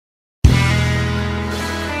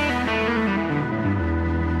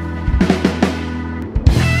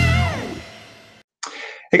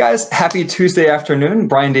Hey guys, happy Tuesday afternoon.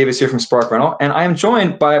 Brian Davis here from Spark Rental, and I am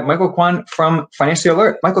joined by Michael Quan from Financially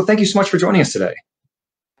Alert. Michael, thank you so much for joining us today.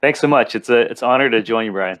 Thanks so much. It's an honor to join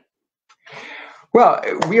you, Brian. Well,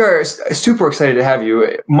 we are super excited to have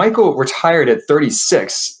you. Michael retired at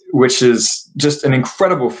 36, which is just an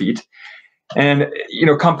incredible feat. And,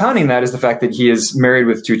 compounding that is the fact that he is married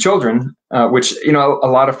with two children, which, a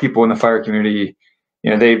lot of people in the fire community,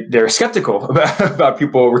 they're skeptical about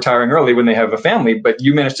people retiring early when they have a family, but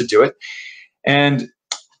you managed to do it. And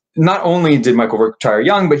not only did Michael retire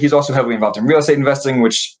young, but he's also heavily involved in real estate investing,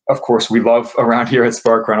 which, of course, we love around here at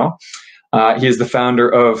Spark Rental. He is the founder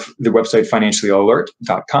of the website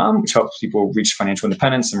financiallyalert.com, which helps people reach financial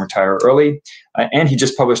independence and retire early. And he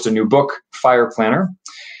just published a new book, Fire Planner.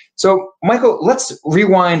 So, Michael, let's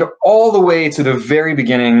rewind all the way to the very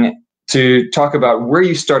beginning to talk about where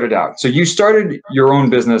you started out. So you started your own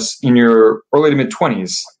business in your early to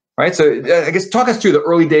mid-20s, right? So I guess talk us through the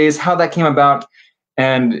early days, how that came about,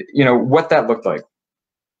 and what that looked like.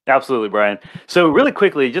 Absolutely, Brian. So really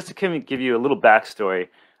quickly, just to give you a little backstory,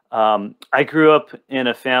 I grew up in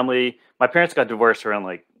a family. My parents got divorced around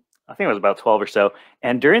I think I was about 12 or so.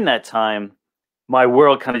 And during that time, my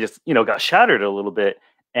world kind of just, got shattered a little bit.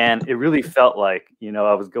 And it really felt like,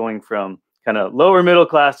 I was going from kind of lower middle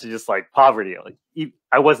class to just like poverty.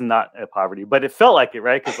 I was not at poverty, but it felt like it,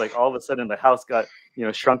 right? Because all of a sudden the house got,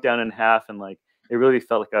 shrunk down in half. And it really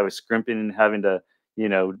felt like I was scrimping and having to,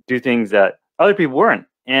 do things that other people weren't.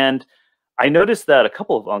 And I noticed that a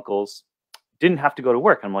couple of uncles didn't have to go to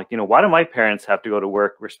work. I'm like, why do my parents have to go to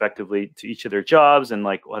work respectively to each of their jobs? And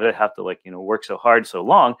why did I have to work so hard, so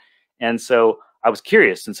long? And so I was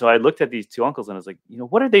curious. And so I looked at these two uncles and I was like,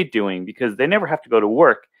 what are they doing? Because they never have to go to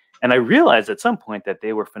work. And I realized at some point that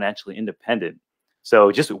they were financially independent.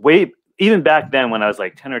 So even back then when I was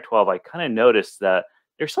 10 or 12, I kind of noticed that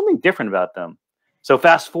there's something different about them. So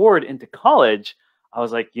fast forward into college, I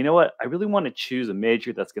was like, you know what? I really want to choose a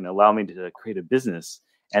major that's going to allow me to create a business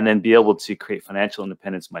and then be able to create financial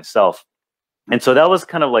independence myself. And so that was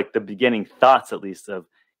kind of the beginning thoughts, at least, of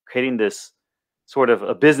creating this sort of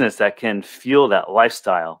a business that can feel that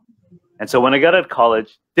lifestyle. And so when I got out of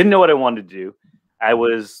college, didn't know what I wanted to do. I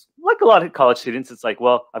was like a lot of college students. It's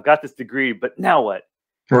well, I've got this degree, but now what?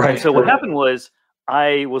 Right. And so what happened was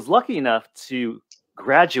I was lucky enough to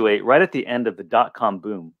graduate right at the end of the dot-com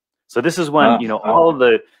boom. So this is when, all of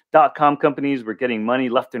the dot-com companies were getting money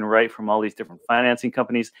left and right from all these different financing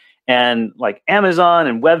companies, and Amazon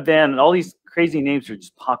and Webvan and all these crazy names were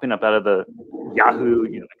just popping up out of the Yahoo,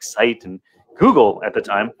 site and Google at the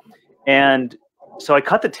time. And so I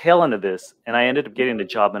cut the tail end of this and I ended up getting a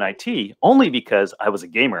job in IT only because I was a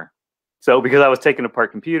gamer. So because I was taking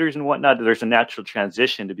apart computers and whatnot, there's a natural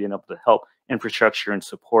transition to being able to help infrastructure and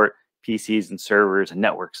support PCs and servers and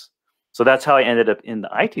networks. So that's how I ended up in the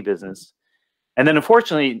IT business. And then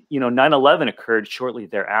unfortunately, 9/11 occurred shortly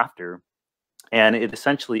thereafter, and it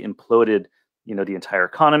essentially imploded, the entire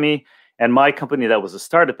economy. And my company that was a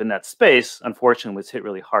startup in that space, unfortunately, was hit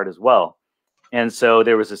really hard as well. And so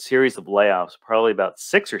there was a series of layoffs, probably about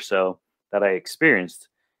 6 or so that I experienced.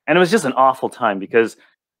 And it was just an awful time because,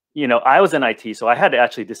 I was in IT, so I had to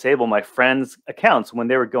actually disable my friends' accounts when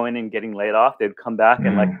they were going in getting laid off. They'd come back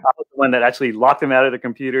and I was the one that actually locked them out of the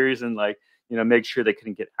computers and make sure they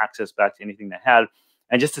couldn't get access back to anything they had.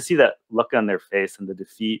 And just to see that look on their face and the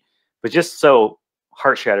defeat was just so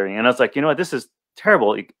heart shattering. And I was like, you know what, this is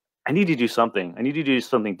terrible. I need to do something. I need to do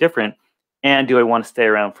something different. And do I want to stay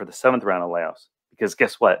around for the 7th round of layoffs? Because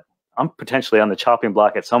guess what? I'm potentially on the chopping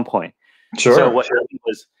block at some point. Sure. So what happened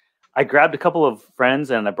was I grabbed a couple of friends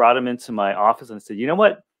and I brought them into my office and I said, you know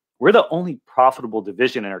what? We're the only profitable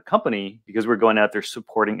division in our company because we're going out there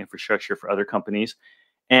supporting infrastructure for other companies.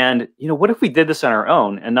 And, what if we did this on our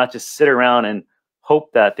own and not just sit around and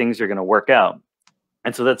hope that things are going to work out?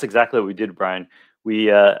 And so that's exactly what we did, Brian.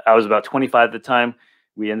 I was about 25 at the time.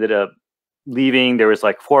 We ended up leaving. There was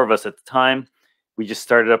 4 of us at the time. We just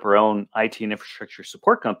started up our own IT and infrastructure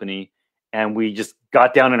support company. And we just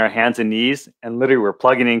got down on our hands and knees and literally were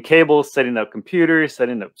plugging in cables, setting up computers,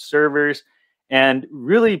 setting up servers, and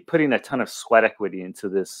really putting a ton of sweat equity into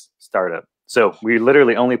this startup. So we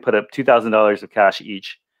literally only put up $2,000 of cash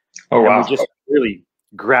each. Oh, wow. And we just really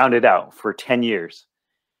ground it out for 10 years.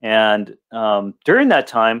 And during that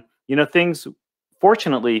time, things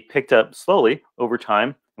fortunately picked up slowly over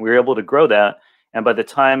time. And we were able to grow that. And by the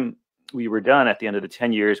time we were done at the end of the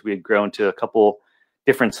 10 years, we had grown to a couple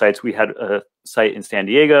different sites. We had a site in San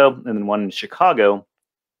Diego and then one in Chicago,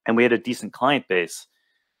 and we had a decent client base.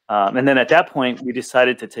 And then at that point, we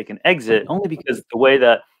decided to take an exit only because the way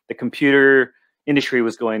that the computer industry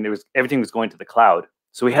was going, everything was going to the cloud.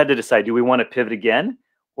 So we had to decide, do we want to pivot again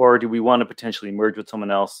or do we want to potentially merge with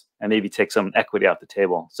someone else and maybe take some equity off the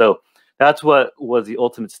table? So that's what was the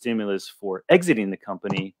ultimate stimulus for exiting the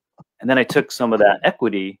company. And then I took some of that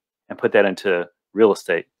equity and put that into real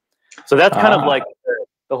estate. So that's kind of like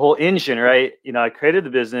the whole engine, right? You know, I created the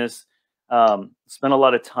business, spent a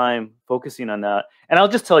lot of time focusing on that. And I'll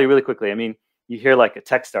just tell you really quickly, I mean, you hear like a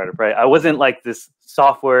tech startup, right? I wasn't like this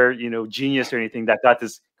software, you know, genius or anything that got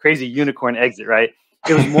this crazy unicorn exit, right?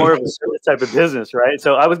 It was more of a service type of business, right?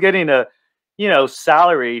 So I was getting a, you know,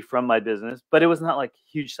 salary from my business, but it was not like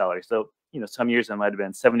huge salary. So, you know, some years I might have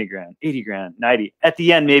been 70 grand, 80 grand, 90. At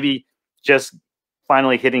the end, maybe just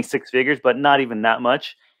finally hitting 6 figures, but not even that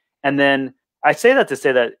much. And then I say that to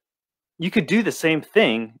say that you could do the same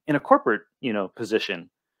thing in a corporate, you know, position.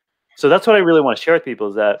 So that's what I really want to share with people,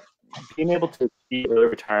 is that being able to achieve early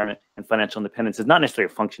retirement and financial independence is not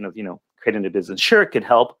necessarily a function of, you know, creating a business. Sure, it could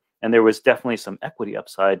help, and there was definitely some equity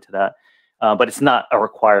upside to that, but it's not a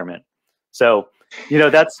requirement. So, you know,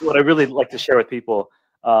 that's what I really like to share with people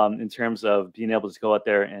in terms of being able to go out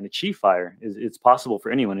there and achieve FIRE. It's possible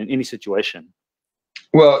for anyone in any situation.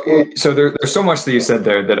 Well, so there's so much that you said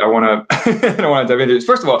there that I want to I want to dive into.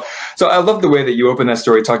 First of all, so I love the way that you open that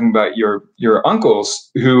story talking about your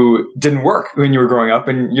uncles who didn't work when you were growing up,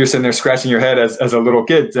 and you're sitting there scratching your head as a little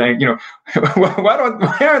kid saying, you know, why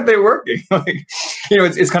aren't they working? Like, you know,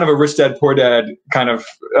 it's kind of a rich dad poor dad kind of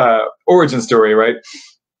origin story, right?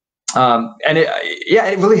 And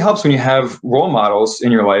it really helps when you have role models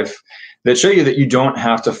in your life that show you that you don't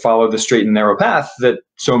have to follow the straight and narrow path that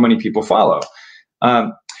so many people follow.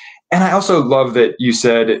 And I also love that you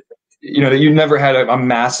said, you know, that you never had a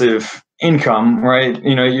massive income, right?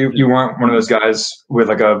 You know, you weren't one of those guys with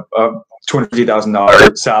like a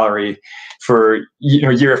 $250,000 salary for, you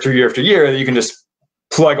know, year after year after year that you can just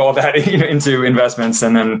plug all that, you know, into investments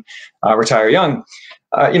and then retire young.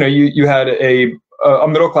 You know, you had a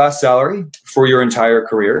middle-class salary for your entire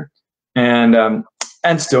career, and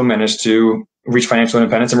still managed to reach financial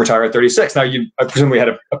independence and retire at 36. Now, you presumably had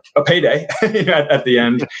a payday at the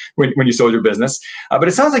end when you sold your business. But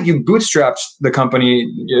it sounds like you bootstrapped the company.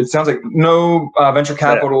 It sounds like no venture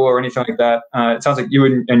capital or anything like that. It sounds like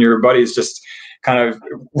you and your buddies just kind of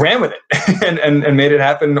ran with it and made it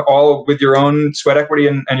happen all with your own sweat equity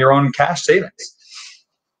and your own cash savings.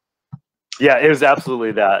 Yeah, it was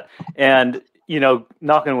absolutely that. And, you know,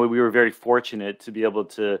 knock on wood, we were very fortunate to be able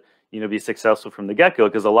to, you know, be successful from the get-go,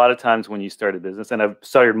 because a lot of times when you start a business, and I've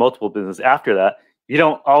started multiple businesses after that, you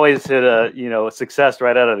don't always hit a, you know, success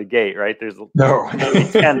right out of the gate, right? There's 10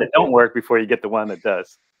 that don't work before you get the one that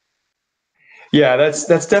does. Yeah, that's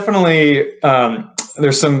definitely,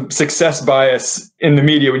 there's some success bias in the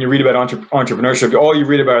media when you read about entrepreneurship. All you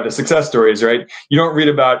read about are the success stories, right? You don't read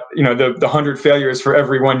about, you know, the 100 failures for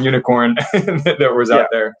every one unicorn that was out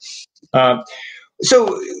there.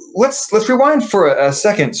 So let's rewind for a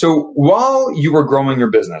second. So while you were growing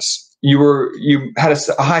your business, you had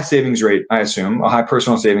a high savings rate, I assume, a high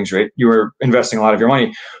personal savings rate. You were investing a lot of your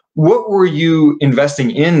money. What were you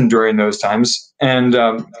investing in during those times? And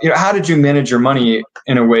you know, how did you manage your money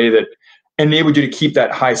in a way that enabled you to keep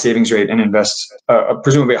that high savings rate and invest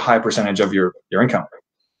presumably a high percentage of your income?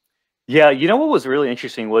 Yeah, you know what was really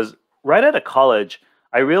interesting was right out of college,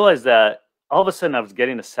 I realized that all of a sudden I was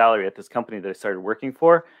getting a salary at this company that I started working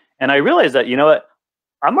for. And I realized that, you know what,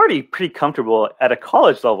 I'm already pretty comfortable at a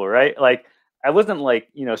college level, right? Like I wasn't like,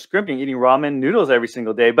 you know, scrimping, eating ramen noodles every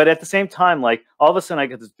single day. But at the same time, like all of a sudden I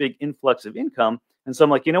got this big influx of income. And so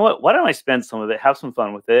I'm like, you know what, why don't I spend some of it, have some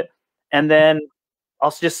fun with it, and then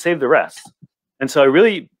I'll just save the rest. And so I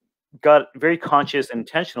really got very conscious and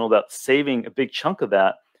intentional about saving a big chunk of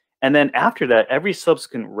that. And then after that, every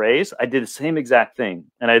subsequent raise, I did the same exact thing.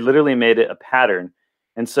 And I literally made it a pattern.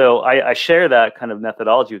 And so I share that kind of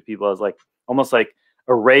methodology with people as like almost like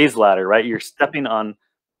a raise ladder, right? You're stepping on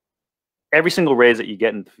every single raise that you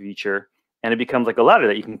get in the future, and it becomes like a ladder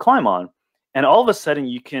that you can climb on. And all of a sudden,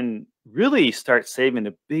 you can really start saving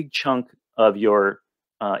a big chunk of your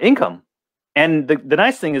income. And the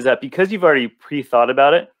nice thing is that because you've already pre-thought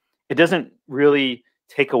about it, it doesn't really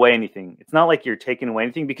take away anything. It's not like you're taking away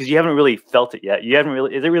anything because you haven't really felt it yet. You haven't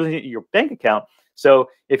really, is it really in your bank account? So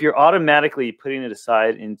if you're automatically putting it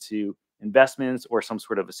aside into investments or some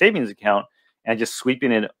sort of a savings account and just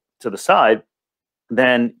sweeping it to the side,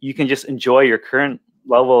 then you can just enjoy your current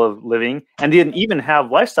level of living and then even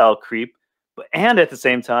have lifestyle creep, and at the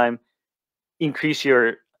same time, increase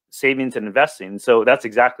your savings and investing. So that's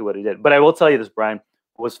exactly what I did. But I will tell you this, Brian,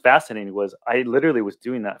 what was fascinating was I literally was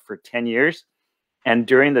doing that for 10 years. And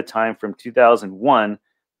during the time from 2001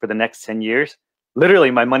 for the next 10 years,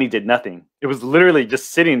 literally my money did nothing. It was literally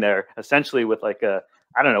just sitting there essentially with like a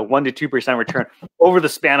I don't know, 1 to 2% return over the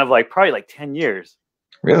span of like probably like 10 years.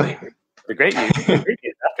 Really? The great news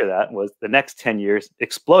after that was the next 10 years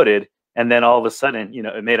exploded. And then all of a sudden, you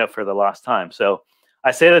know, it made up for the lost time. So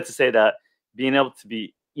I say that to say that being able to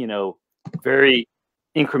be, you know, very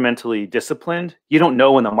incrementally disciplined, you don't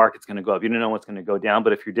know when the market's going to go up. You don't know what's going to go down.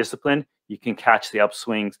 But if you're disciplined, you can catch the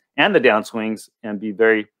upswings and the downswings and be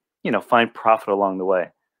very, you know, find profit along the way.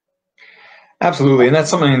 Absolutely. And that's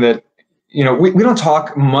something that, you know, we don't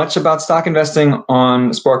talk much about stock investing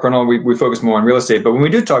on Spark Rental. We focus more on real estate. But when we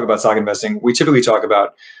do talk about stock investing, we typically talk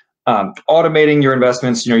about automating your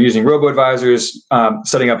investments, you know, using robo-advisors,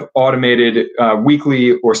 setting up automated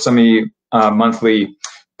weekly or semi-monthly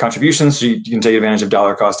contributions so you can take advantage of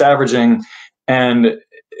dollar cost averaging. And,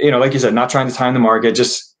 you know, like you said, not trying to time the market,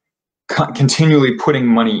 just continually putting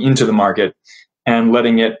money into the market and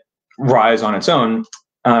letting it rise on its own.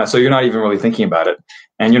 So you're not even really thinking about it.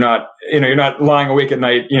 And you're not, you know, you're not lying awake at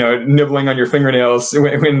night, you know, nibbling on your fingernails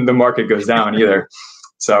when the market goes down either.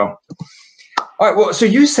 So, all right. Well, so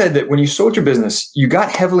you said that when you sold your business, you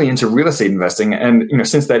got heavily into real estate investing. And, you know,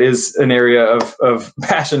 since that is an area of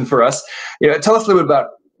passion for us, you know, tell us a little bit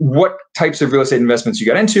about what types of real estate investments you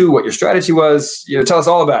got into, what your strategy was. You know, tell us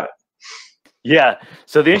all about it. Yeah.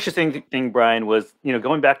 So the interesting thing, Brian, was, you know,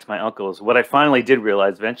 going back to my uncles, what I finally did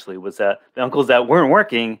realize eventually was that the uncles that weren't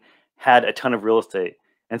working had a ton of real estate.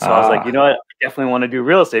 And so I was like, you know what, I definitely want to do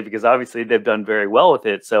real estate because obviously they've done very well with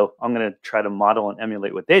it. So I'm going to try to model and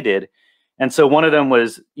emulate what they did. And so one of them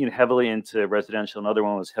was, you know, heavily into residential. Another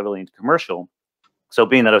one was heavily into commercial. So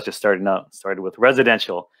being that I was just started with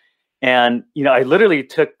residential. And, you know, I literally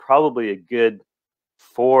took probably a good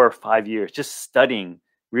 4 or 5 years just studying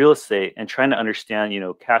real estate and trying to understand, you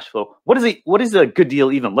know, cash flow. What does a good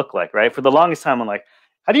deal even look like, right? For the longest time, I'm like,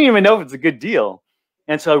 I didn't even know if it's a good deal.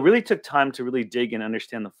 And so I really took time to really dig and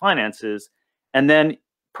understand the finances. And then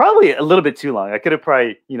probably a little bit too long. I could have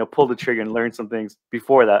probably, you know, pulled the trigger and learned some things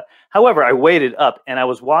before that. However, I waited up and I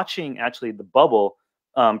was watching actually the bubble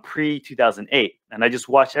pre-2008. And I just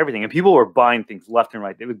watched everything. And people were buying things left and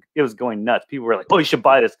right. It was going nuts. People were like, oh, you should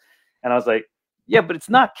buy this. And I was like, yeah, but it's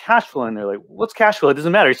not cash flow. And they're like, what's cash flow? It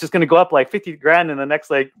doesn't matter. It's just going to go up like 50 grand in the next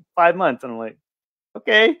like 5 months. And I'm like,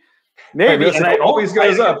 okay, maybe. Right, and it always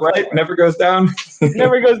goes up, right? It never goes down. It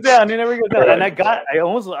never goes down. It never goes down. And I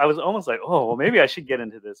was almost like, oh, well, maybe I should get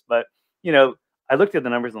into this. But, you know, I looked at the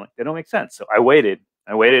numbers and I'm like, they don't make sense. So I waited.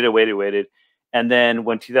 And then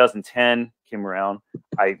when 2010 came around,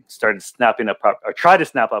 I started tried to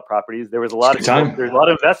snap up properties. There was a lot of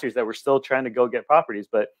investors that were still trying to go get properties,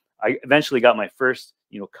 but I eventually got my first,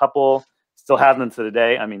 you know, couple, still have them to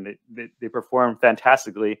today. I mean, they perform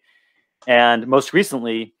fantastically. And most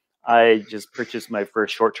recently, I just purchased my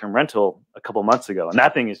first short-term rental a couple months ago. And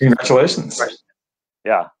that thing is congratulations.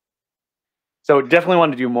 Yeah. So definitely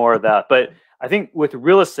want to do more of that. But I think with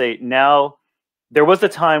real estate now, there was a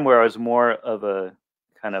time where I was more of a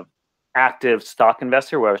kind of active stock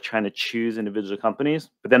investor where I was trying to choose individual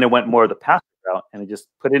companies, but then it went more of the passive route and I just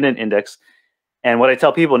put in an index. And what I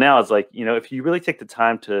tell people now is like, you know, if you really take the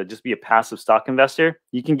time to just be a passive stock investor,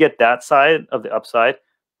 you can get that side of the upside,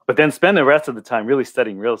 but then spend the rest of the time really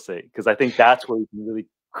studying real estate. Because I think that's where you can really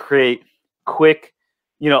create quick,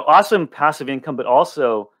 you know, awesome passive income, but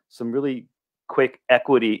also some really quick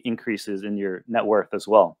equity increases in your net worth as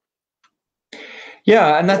well.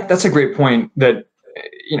 Yeah, and that's a great point that,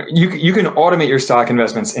 you know, you can automate your stock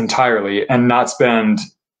investments entirely and not spend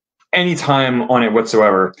any time on it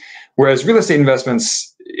whatsoever. Whereas real estate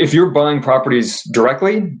investments, if you're buying properties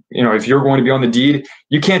directly, you know, if you're going to be on the deed,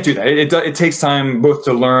 you can't do that. It takes time both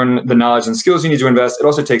to learn the knowledge and skills you need to invest. It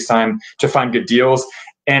also takes time to find good deals,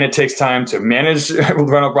 and it takes time to manage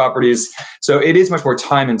rental properties. So it is much more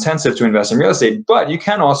time intensive to invest in real estate, but you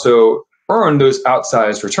can also earn those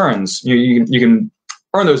outsized returns. You can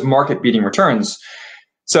earn those market beating returns.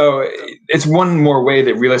 So it's one more way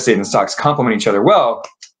that real estate and stocks complement each other well.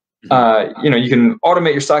 You know, you can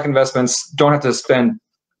automate your stock investments, don't have to spend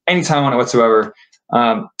any time on it whatsoever,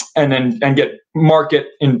 and get market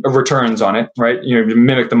returns on it, right? You know,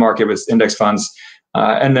 mimic the market with index funds.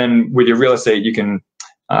 And then with your real estate, you can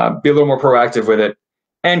be a little more proactive with it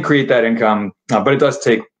and create that income. But it does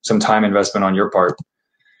take some time investment on your part.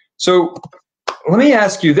 So let me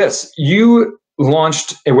ask you this. You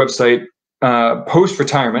launched a website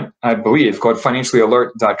post-retirement, I believe, called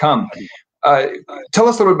financiallyalert.com. Tell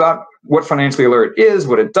us a little bit about what Financially Alert is,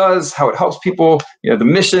 what it does, how it helps people, you know, the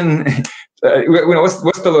mission.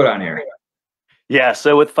 What's the lowdown here? Yeah,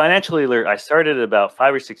 so with Financially Alert, I started about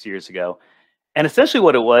 5 or 6 years ago. And essentially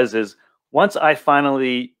what it was is once I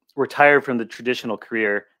finally retired from the traditional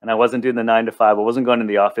career and I wasn't doing the 9 to 5, I wasn't going to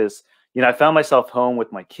the office, I found myself home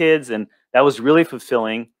with my kids, and that was really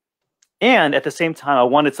fulfilling. And at the same time, I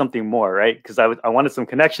wanted something more, right? Because I wanted some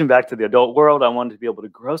connection back to the adult world. I wanted to be able to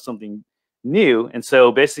grow something new. And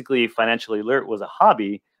so basically, Financially Alert was a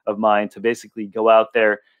hobby of mine to basically go out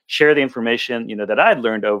there, share the information, that I'd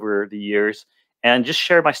learned over the years, and just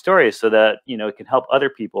share my stories so that, it can help other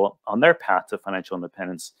people on their path to financial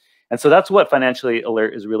independence. And so that's what Financially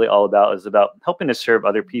Alert is really all about, is about helping to serve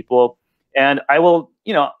other people. And I will,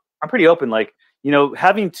 I'm pretty open, like,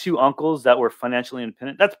 having two uncles that were financially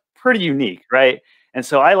independent, that's pretty unique, right? And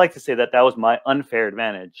so I like to say that that was my unfair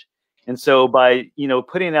advantage. And so by,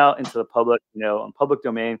 putting out into the public, on public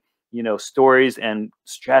domain, stories and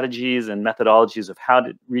strategies and methodologies of how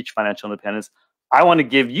to reach financial independence, I want to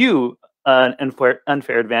give you an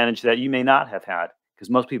unfair advantage that you may not have had, because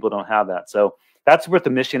most people don't have that. So that's what the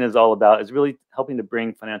mission is all about, is really helping to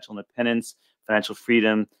bring financial independence, financial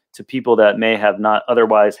freedom to people that may have not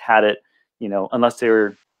otherwise had it, unless they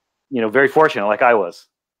were, very fortunate like I was.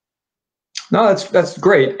 No, that's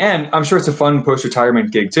great. And I'm sure it's a fun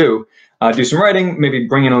post-retirement gig too. Do some writing, maybe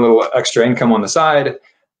bring in a little extra income on the side.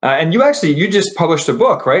 And you just published a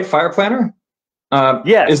book, right? Fire Planner?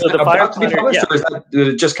 Yeah. Is So it the Fire about to be Planner, published, yeah. or did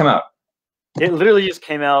it just come out? It literally just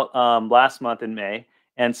came out last month in May.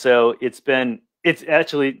 And so it's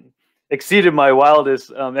actually exceeded my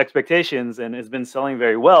wildest expectations and has been selling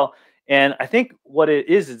very well. And I think what it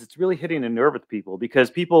is it's really hitting a nerve with people,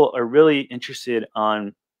 because people are really interested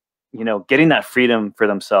on, getting that freedom for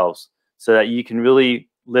themselves so that you can really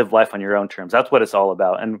live life on your own terms. That's what it's all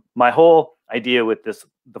about. And my whole idea with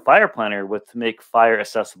the Fire Planner, was to make fire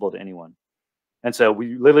accessible to anyone. And so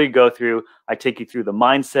we literally I take you through the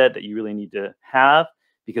mindset that you really need to have,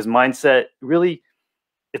 because mindset really,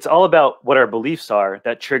 it's all about what our beliefs are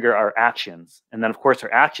that trigger our actions. And then of course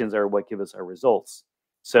our actions are what give us our results.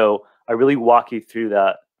 So I really walk you through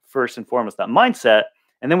that first and foremost, that mindset.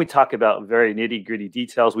 And then we talk about very nitty gritty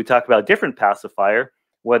details. We talk about different paths of fire,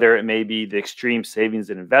 whether it may be the extreme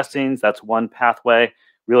savings and investing. That's one pathway.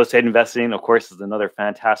 Real estate investing, of course, is another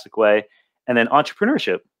fantastic way. And then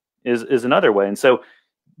entrepreneurship is another way. And so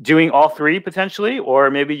doing all three potentially,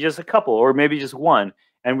 or maybe just a couple, or maybe just one,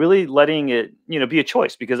 and really letting it, be a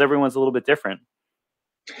choice, because everyone's a little bit different.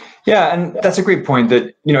 Yeah, and that's a great point,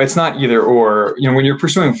 that, it's not either or. When you're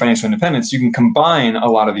pursuing financial independence, you can combine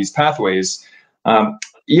a lot of these pathways. I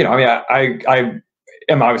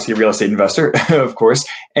am obviously a real estate investor, of course,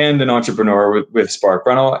 and an entrepreneur with Spark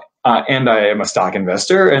Rental. And I am a stock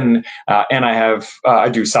investor, and I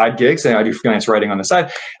do side gigs, and I do freelance writing on the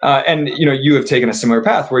side. And you have taken a similar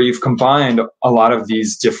path where you've combined a lot of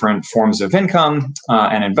these different forms of income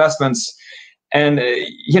and investments. And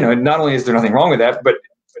not only is there nothing wrong with that, but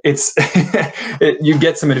it's you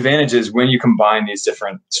get some advantages when you combine these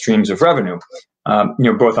different streams of revenue.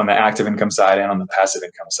 Both on the active income side and on the passive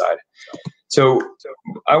income side. So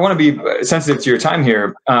I want to be sensitive to your time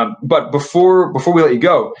here, but before we let you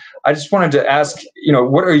go, I just wanted to ask,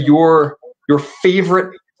 what are your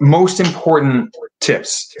favorite, most important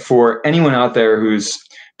tips for anyone out there who's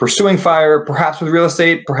pursuing FIRE, perhaps with real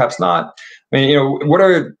estate, perhaps not? I mean, what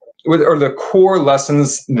are the core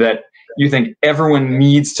lessons that you think everyone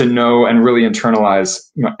needs to know and really internalize,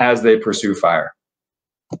 as they pursue FIRE?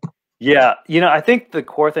 Yeah, I think the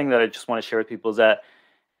core thing that I just want to share with people is that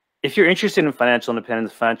if you're interested in financial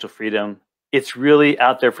independence, financial freedom, it's really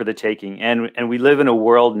out there for the taking. And we live in a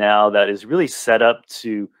world now that is really set up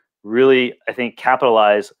to really, I think,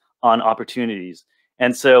 capitalize on opportunities.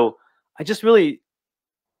 And so I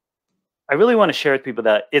really want to share with people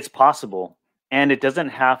that it's possible, and it doesn't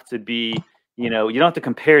have to be, you don't have to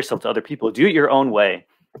compare yourself to other people. Do it your own way.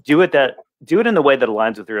 Do it in the way that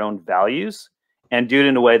aligns with your own values, and do it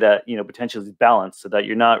in a way that, potentially is balanced, so that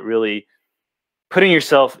you're not really putting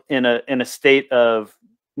yourself in a state of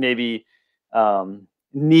maybe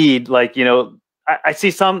need. Like, I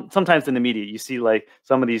see sometimes in the media, you see like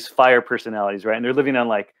some of these FIRE personalities, right? And they're living on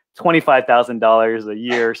like $25,000 a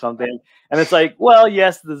year or something. And it's like, well,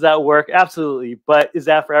 yes, does that work? Absolutely. But is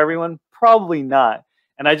that for everyone? Probably not.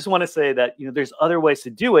 And I just want to say that, there's other ways to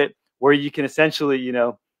do it where you can essentially,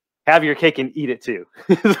 have your cake and eat it too,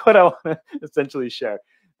 is what I want to essentially share.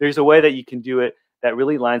 There's a way that you can do it that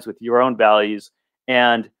really aligns with your own values,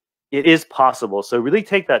 and it is possible. So really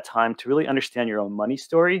take that time to really understand your own money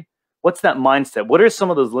story. What's that mindset? What are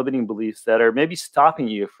some of those limiting beliefs that are maybe stopping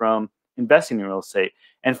you from investing in real estate?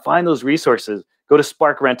 And find those resources. Go to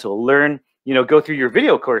Spark Rental, learn, go through your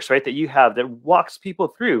video course, right, that you have that walks people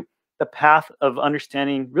through the path of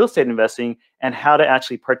understanding real estate investing and how to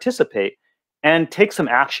actually participate and take some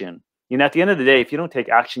action. At the end of the day, if you don't take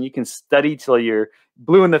action, you can study till you're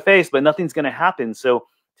blue in the face, but nothing's going to happen. So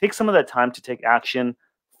take some of that time to take action,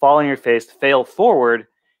 fall on your face, fail forward.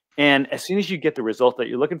 And as soon as you get the result that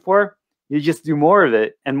you're looking for, you just do more of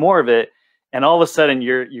it and more of it. And all of a sudden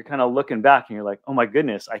you're kind of looking back and you're like, oh my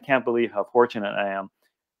goodness, I can't believe how fortunate I am.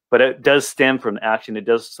 But it does stem from action. It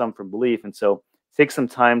does stem from belief. And so take some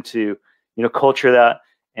time to, culture that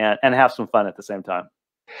and have some fun at the same time.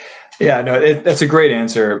 Yeah, no, that's a great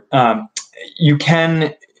answer. You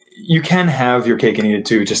can have your cake and eat it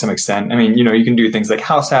too, to some extent. I mean, you can do things like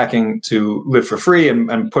house hacking to live for free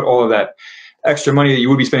and put all of that extra money that you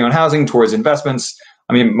would be spending on housing towards investments.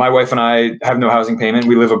 I mean, my wife and I have no housing payment.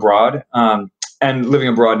 We live abroad, and living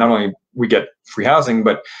abroad, not only we get free housing,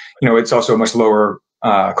 but it's also a much lower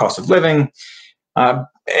cost of living.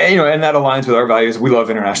 And that aligns with our values. We love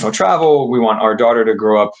international travel. We want our daughter to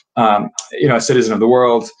grow up, a citizen of the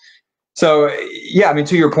world. So, yeah, I mean,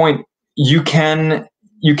 to your point, you can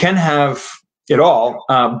have it all,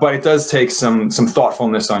 but it does take some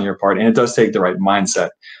thoughtfulness on your part, and it does take the right mindset.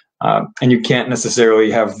 And you can't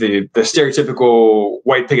necessarily have the stereotypical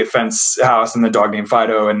white picket fence house and the dog named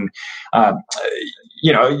Fido. And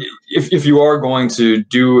if you are going to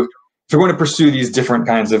pursue these different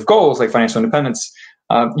kinds of goals like financial independence,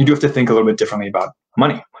 you do have to think a little bit differently about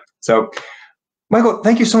money. So, Michael,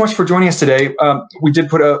 thank you so much for joining us today. We've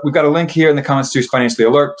got a link here in the comments to Financially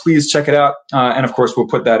Alert. Please check it out. And of course, we'll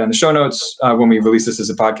put that in the show notes when we release this as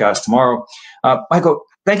a podcast tomorrow. Michael,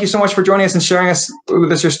 thank you so much for joining us and sharing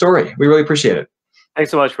with us your story. We really appreciate it.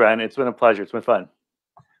 Thanks so much, Brian. It's been a pleasure. It's been fun.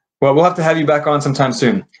 Well, we'll have to have you back on sometime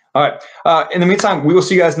soon. All right. In the meantime, we will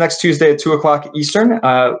see you guys next Tuesday at 2:00 Eastern.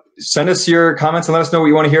 Send us your comments and let us know what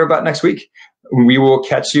you want to hear about next week. We will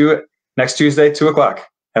catch you next Tuesday, 2:00.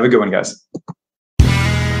 Have a good one, guys.